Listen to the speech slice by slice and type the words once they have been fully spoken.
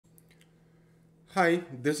Hi,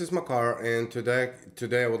 this is Makar, and today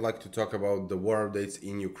I would like to talk about the war updates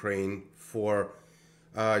in Ukraine for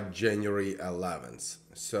January 11th.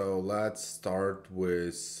 So let's start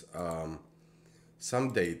with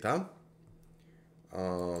some data.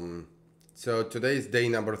 So today is day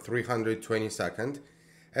number 322nd.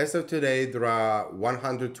 As of today, there are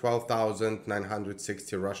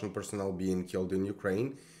 112,960 Russian personnel being killed in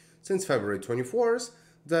Ukraine since February 24th.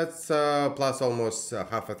 That's plus almost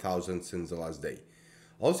half a thousand since the last day.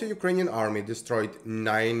 Also, Ukrainian army destroyed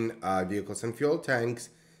 9 vehicles and fuel tanks,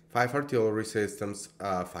 5 artillery systems,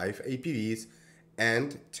 5 APVs,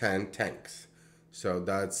 and 10 tanks. So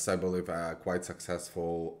that's, I believe, a quite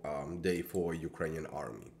successful day for Ukrainian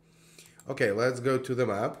army. Okay, let's go to the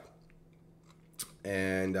map.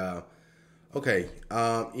 And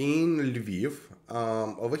in Lviv,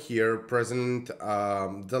 over here, President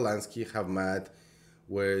Zelensky have met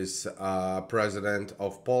with President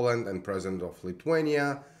of Poland and President of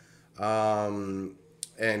Lithuania, and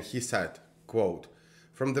he said, "quote: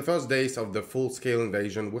 From the first days of the full-scale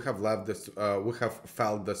invasion, we have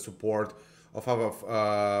felt the support of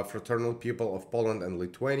our fraternal people of Poland and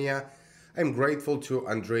Lithuania. I'm grateful to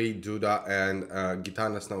Andrzej Duda and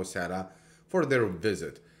Gitanas Nausėda for their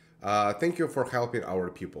visit. Thank you for helping our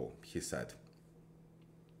people," he said.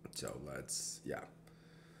 So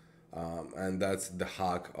and that's the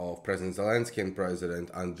hug of President Zelensky and President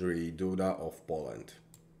Andrzej Duda of Poland.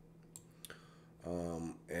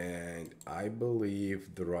 And I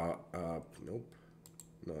believe there are, nope,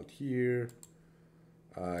 not here.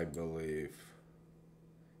 I believe,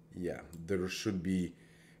 yeah, there should be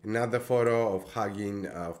another photo of hugging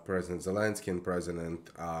of President Zelensky and President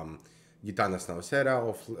Gitanas Nausėda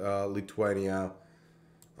of Lithuania.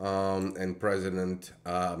 And President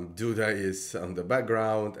Duda is on the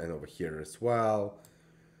background and over here as well.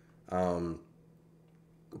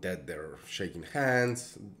 That they're shaking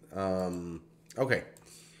hands. Okay,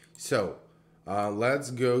 so let's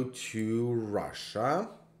go to Russia.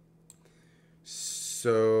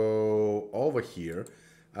 So over here,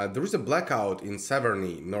 there is a blackout in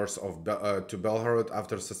Severny, north of to Belgorod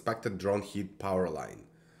after suspected drone hit power line.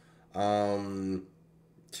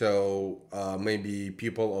 So maybe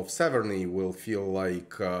people of Severny will feel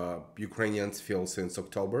like Ukrainians feel since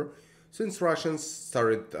October, since Russians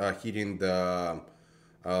started hitting the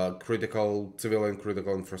civilian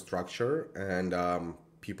critical infrastructure, and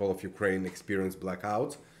people of Ukraine experience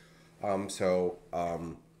blackouts.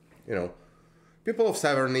 You know, people of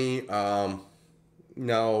Severny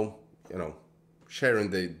now, sharing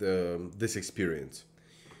this experience.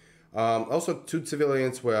 Also, 2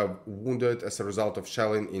 civilians were wounded as a result of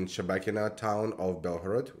shelling in Shebekina town of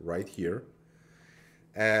Belgorod, right here.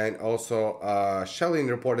 And also shelling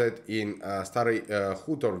reported in Stary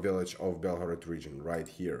Hutor village of Belgorod region, right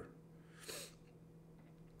here.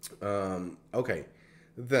 Okay,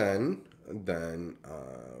 then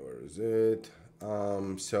where is it?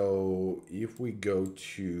 So if we go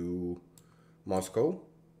to Moscow.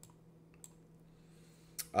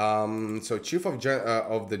 So Chief of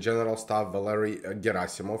the General Staff Valery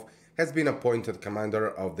Gerasimov has been appointed commander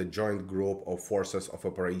of the Joint Group of Forces of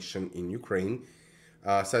Operation in Ukraine,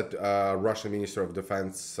 said Russian Minister of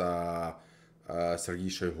Defense Serhiy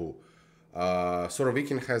Shoigu.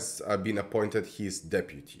 Surovikin has been appointed his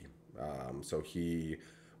deputy. So he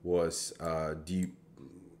was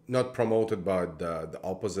not promoted, but the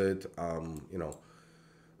opposite.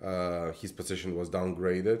 His position was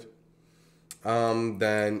downgraded.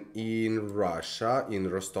 Then in Russia, in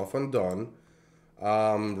Rostov-on-Don,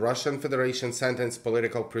 Russian Federation sentenced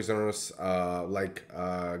political prisoners like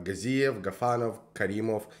Gaziev, Gafanov,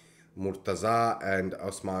 Karimov, Murtaza, and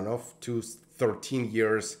Osmanov to 13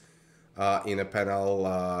 years in a penal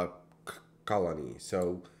colony.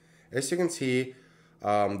 So, as you can see,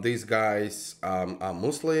 these guys are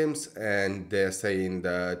Muslims, and they're saying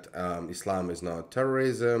that Islam is not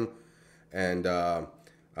terrorism, and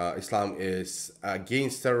Islam is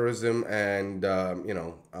against terrorism, and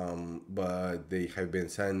but they have been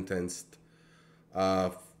sentenced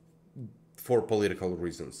for political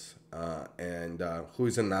reasons. And who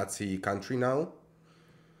is a Nazi country now?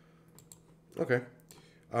 Okay,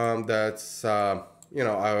 that's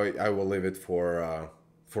I will leave it for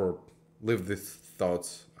leave these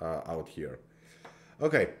thoughts out here.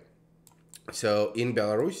 Okay, so in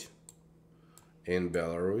Belarus,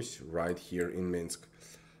 right here in Minsk.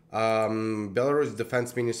 Belarus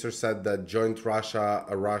defense minister said that joint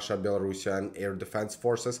Russia-Belarusian air defense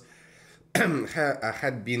forces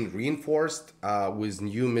had been reinforced with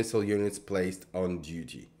new missile units placed on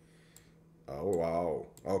duty. Oh, wow.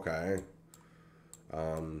 Okay.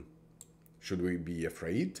 Should we be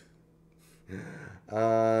afraid?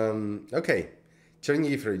 Okay,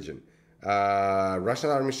 Chernihiv region. Russian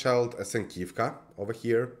army shelled Senkivka over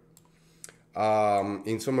here.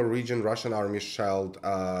 In Sumy region, Russian army shelled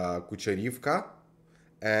Kucherivka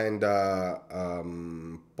and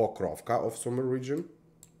Pokrovka of Sumy region.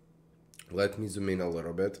 Let me zoom in a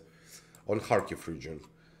little bit. On Kharkiv region,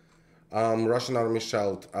 Russian army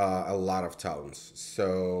shelled a lot of towns.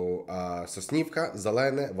 So Sosnivka,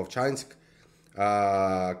 Zelene, Vovchansk,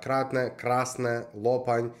 Kratne, Krasne,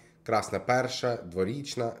 Lopань, Krasna Persha,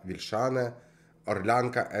 Dvorichna, Vilshane,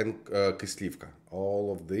 Orlyanka, and Kislivka.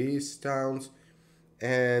 All of these towns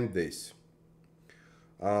and this.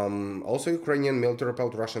 Also Ukrainian military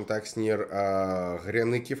repelled Russian attacks near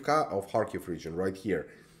Hrenikivka of Kharkiv region, right here.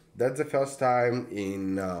 That's the first time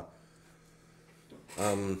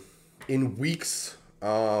in weeks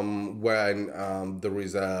when there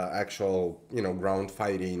is actual ground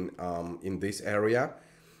fighting in this area.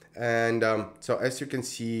 And so as you can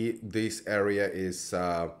see, this area is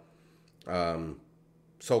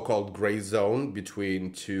so-called gray zone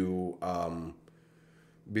between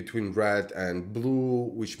between red and blue,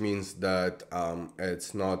 which means that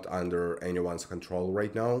it's not under anyone's control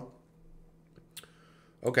right now.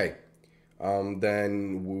 Okay,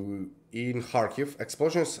 then in Kharkiv,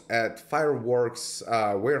 explosions at fireworks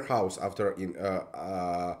warehouse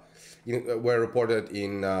were reported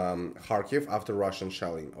in Kharkiv after Russian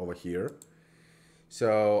shelling over here.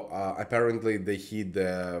 So apparently they hit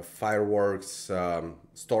the fireworks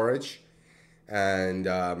storage, and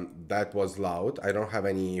that was loud. I don't have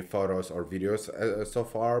any photos or videos so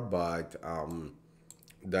far, but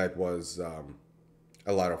that was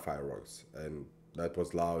a lot of fireworks, and that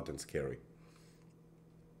was loud and scary.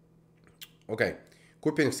 Okay,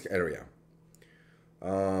 Kupiansk area.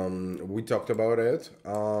 We talked about it.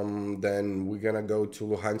 Then we're gonna go to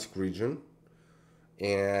Luhansk region.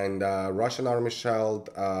 And Russian army shelled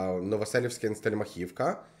Novoselivsk and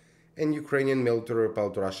Stelmachivka, and Ukrainian military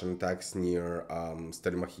repelled Russian attacks near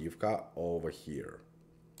Stelmachivka over here.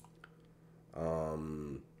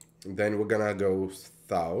 Then we're gonna go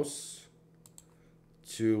south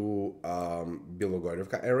to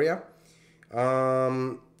Bilogorivka area.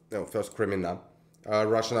 No, first Kreminna.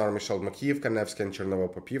 Russian army shelled Makiivka, Nevsky, and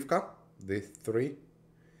Chernovo-Popivka. These three.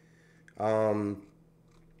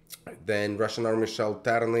 Then Russian army shelled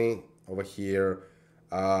Terny over here,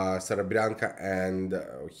 Serebryanka and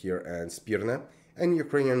here and Spirne, and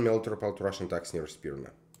Ukrainian military repelled Russian attacks near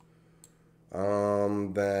Spirne.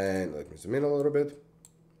 Then let me zoom in a little bit.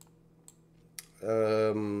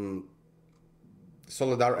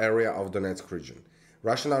 Soledar area of Donetsk region.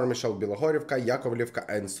 Russian army shelled Bilohorivka, Yakovlivka,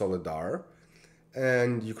 and Soledar,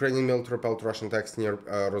 and Ukrainian military repelled Russian attacks near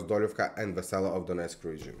Rozdolivka and Vesela of Donetsk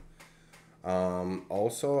region.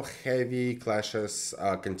 Also, heavy clashes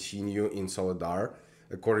continue in Soledar,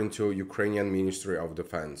 according to Ukrainian Ministry of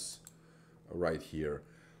Defense, right here.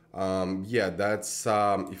 Yeah, that's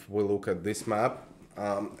if we look at this map,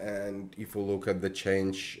 and if we look at the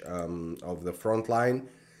change of the front line.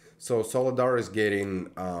 So Soledar is getting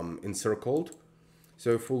encircled. So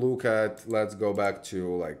if we look at, let's go back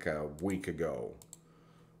to like a week ago,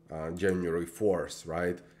 January 4th,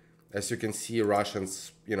 right? As you can see,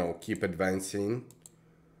 Russians, keep advancing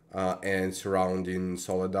and surrounding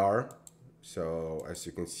Soledar. So as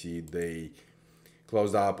you can see, they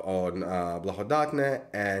closed up on Blagodatne,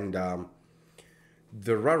 and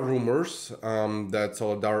there are rumors that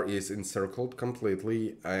Soledar is encircled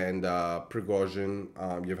completely, and Prigozhin,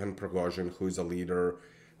 Yevhen Prigozhin, who is a leader,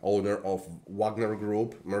 owner of Wagner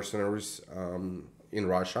Group, mercenaries in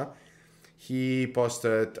Russia, he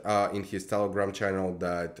posted in his Telegram channel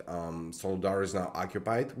that Soledar is now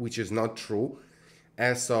occupied, which is not true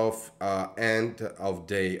as of end of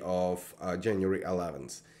day of January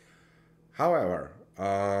 11th. However,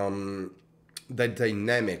 the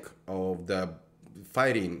dynamic of the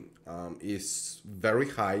fighting is very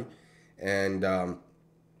high, and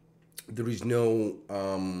there is no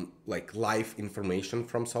like live information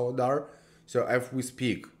from Soledar. So as we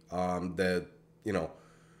speak, the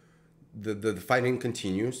fighting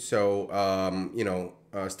continues. So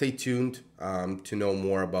stay tuned to know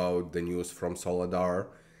more about the news from Soledar,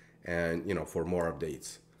 and for more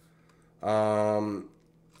updates.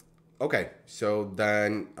 Okay, so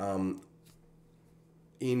then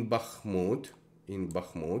in Bakhmut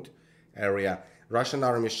area, Russian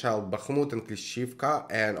army shelled Bakhmut and Klishivka,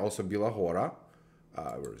 and also Bilagora.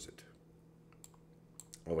 Where is it?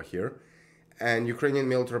 Over here. And Ukrainian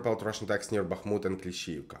military repelled Russian attacks near Bakhmut and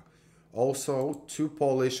Klishivka. Also, 2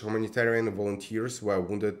 Polish humanitarian volunteers were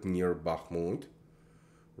wounded near Bakhmut,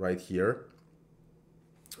 right here.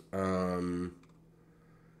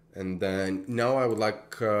 And then now I would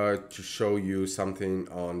like to show you something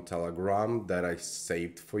on Telegram that I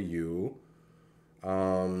saved for you.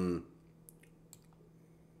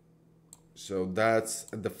 So that's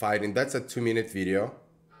the fighting. That's a 2-minute video.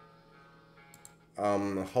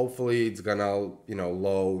 Hopefully it's gonna,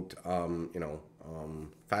 load,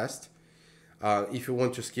 fast. If you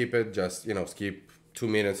want to skip it, just, skip 2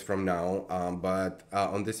 minutes from now. But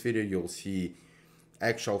on this video, you'll see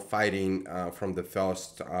actual fighting from the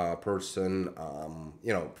first person,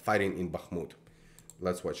 fighting in Bakhmut.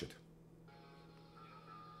 Let's watch it.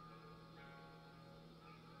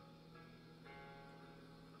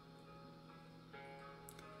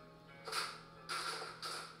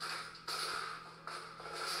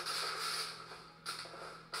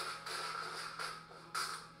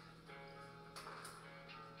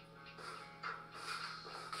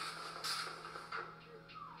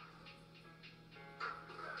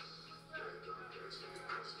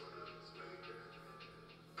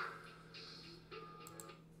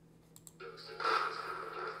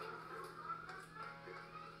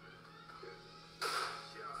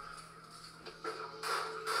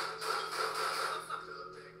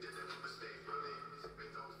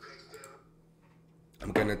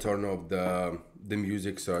 I'm gonna turn off the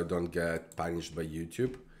music so I don't get punished by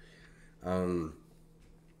YouTube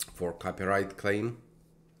for copyright claim.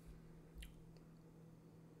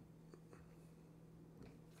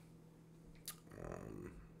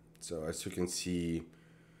 So as you can see,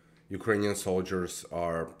 Ukrainian soldiers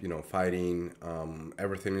are, fighting.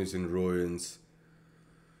 Everything is in ruins.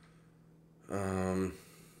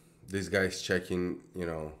 This guy's checking,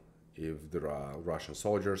 if there are Russian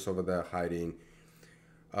soldiers over there hiding.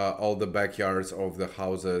 All the backyards of the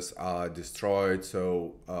houses are destroyed,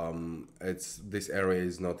 so this area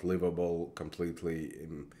is not livable completely.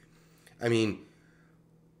 I mean,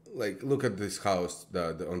 like, look at this house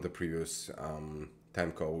on the previous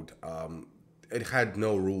time code. It had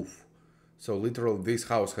no roof, so literally this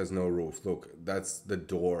house has no roof. Look, that's the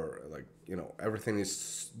door. Like, everything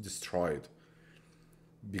is destroyed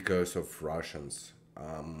because of Russians.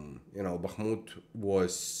 Bakhmut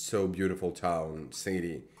was so beautiful town,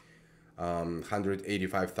 city,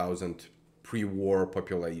 185,000 pre-war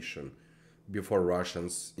population before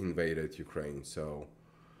Russians invaded Ukraine. So,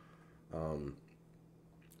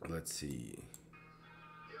 let's see.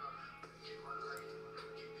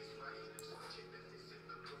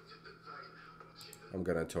 I'm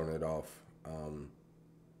gonna turn it off.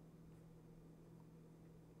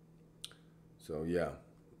 So yeah.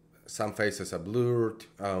 Some faces are blurred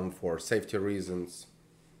for safety reasons.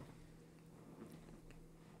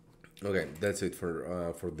 Okay, that's it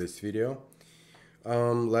for this video.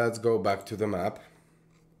 Let's go back to the map.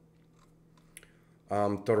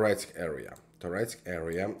 Toretsk area. Toretsk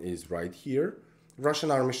area is right here. Russian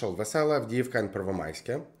army shelled Vesela, Avdiivka, and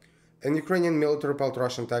Pervomayske, and Ukrainian military repelled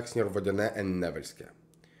Russian tanks near Vodyane and Nevelske.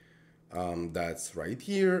 That's right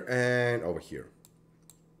here and over here.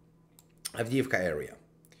 Avdiivka area.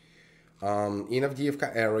 In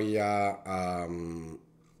Avdiivka area,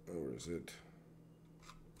 where is it?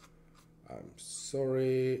 I'm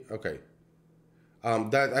sorry. Okay.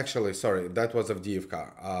 That was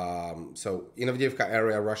Avdiivka. So in Avdiivka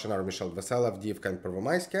area, Russian army shelled Vesela, Avdiivka, and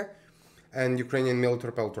Pervomayske, and Ukrainian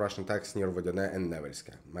military repelled Russian tanks near Vodyane and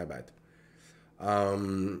Nevelske. My bad.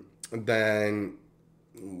 Then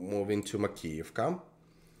moving to Makiyivka,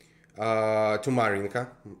 to Marinka,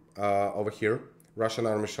 over here. Russian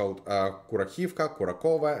army shelled Kurakhivka,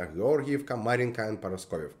 Kurakova, Georgievka, Marinka, and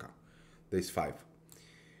Paraskovivka. These 5.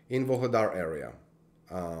 In Soledar area,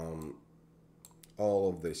 all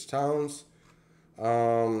of these towns.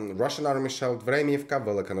 Russian army shelled Vremivka,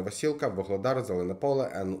 Velika Novosilka, Soledar, Zelenopole,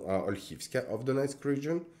 and Olkhivske of Donetsk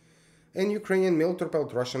region. And Ukrainian military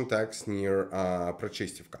repelled Russian tanks near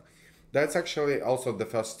Prachistevka. That's actually also the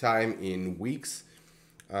first time in weeks.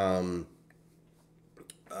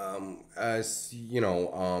 As you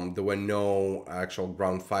know, there were no actual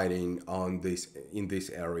ground fighting in this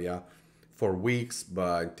area for weeks,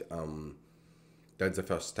 but that's the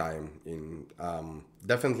first time in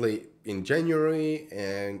definitely in January,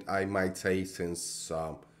 and I might say since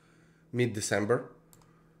mid-December.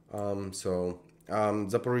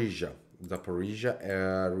 Zaporizhia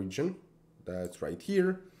region, that's right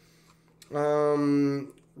here.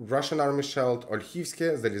 Russian army shelled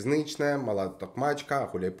Olkhivske, Zaliznichne, Mala Tokmachka,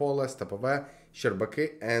 Guleypole, Stepovе,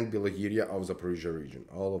 Sherbaki, and Bilogirya of Zaporizhia region.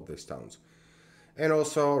 All of these towns. And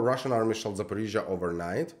also Russian army shelled Zaporizhia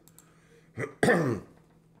overnight.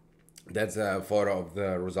 That's a photo of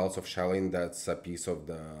the results of shelling. That's a piece of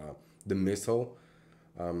the missile.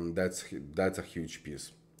 That's a huge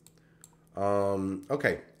piece.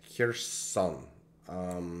 Okay, Kherson.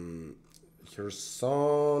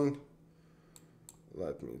 Kherson.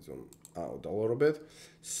 Let me zoom out a little bit.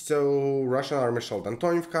 So Russian army shelled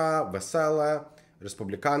Antonivka, Vesele,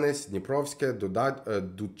 Respublikanets, Dniprovske,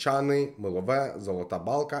 Dudchany, Milove, Zolota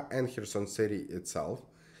Balka, and Kherson city itself.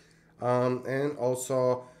 And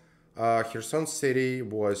also Kherson city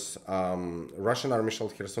was, Russian army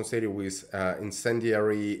shelled Kherson city with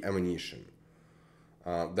incendiary ammunition.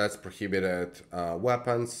 That's prohibited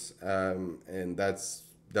weapons, and that's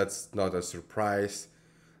not a surprise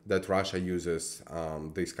that Russia uses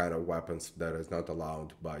these kind of weapons that is not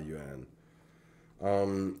allowed by UN.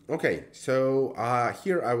 Okay, so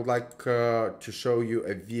here I would like to show you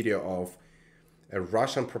a video of a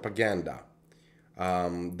Russian propaganda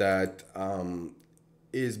that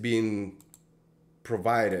is being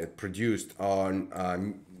produced on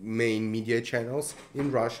main media channels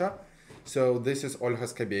in Russia. So this is Olga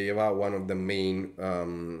Skabeyeva, one of the main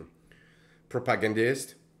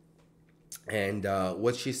propagandists, and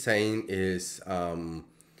what she's saying is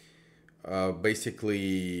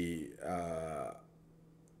basically,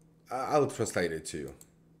 I'll translate it to you.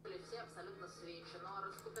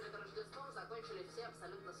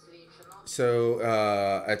 So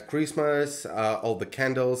at Christmas, all the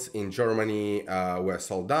candles in Germany were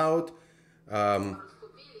sold out,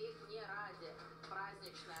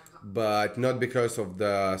 but not because of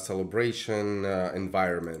the celebration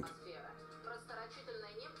environment.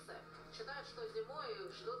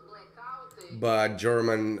 But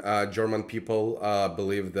German people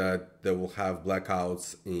believe that they will have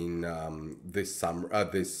blackouts in this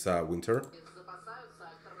winter,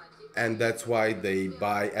 and that's why they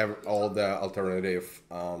buy all the alternative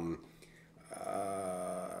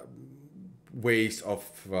ways of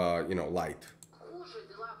light.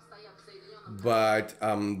 But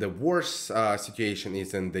the worst situation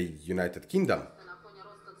is in the United Kingdom.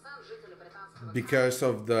 Because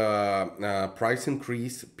of the price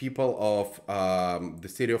increase, people of the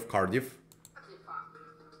city of Cardiff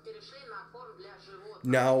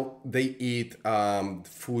now they eat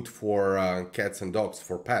food for cats and dogs,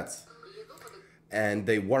 for pets, and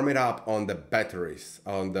they warm it up on the batteries,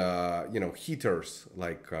 on the heaters,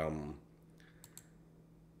 like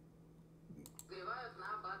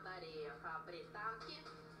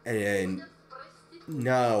and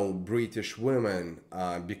now British women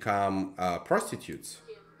become prostitutes.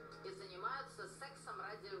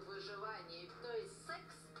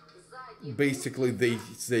 Basically,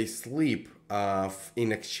 they sleep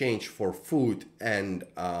in exchange for food and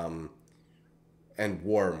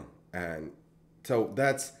warm, and so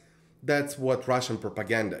that's what Russian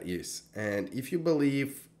propaganda is. And if you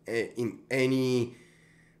believe in any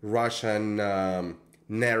Russian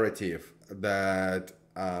narrative, that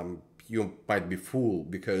you might be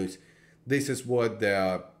fooled, because this is what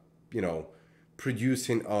they're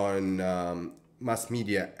producing on mass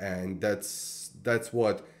media, and that's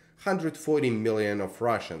what 140 million of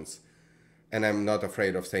Russians, and I'm not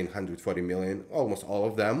afraid of saying 140 million, almost all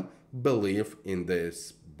of them believe in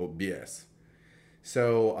this BS.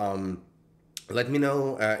 So let me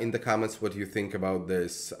know in the comments what you think about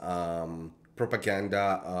this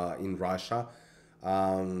propaganda in Russia.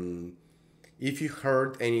 If you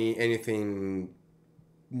heard anything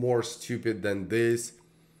more stupid than this,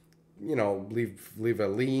 leave a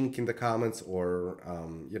link in the comments, or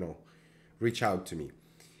reach out to me.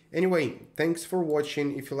 Anyway, thanks for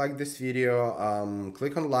watching. If you like this video,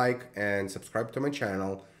 click on like and subscribe to my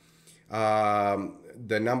channel.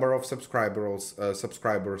 The number of subscribers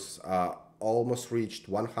almost reached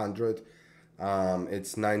 100.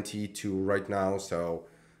 It's 92 right now, so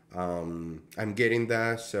I'm getting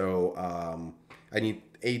there. So I need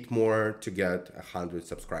 8 more to get 100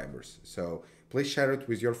 subscribers. So please share it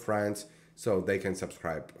with your friends so they can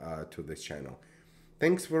subscribe to this channel.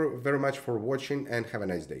 Thanks very much for watching, and have a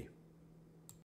nice day.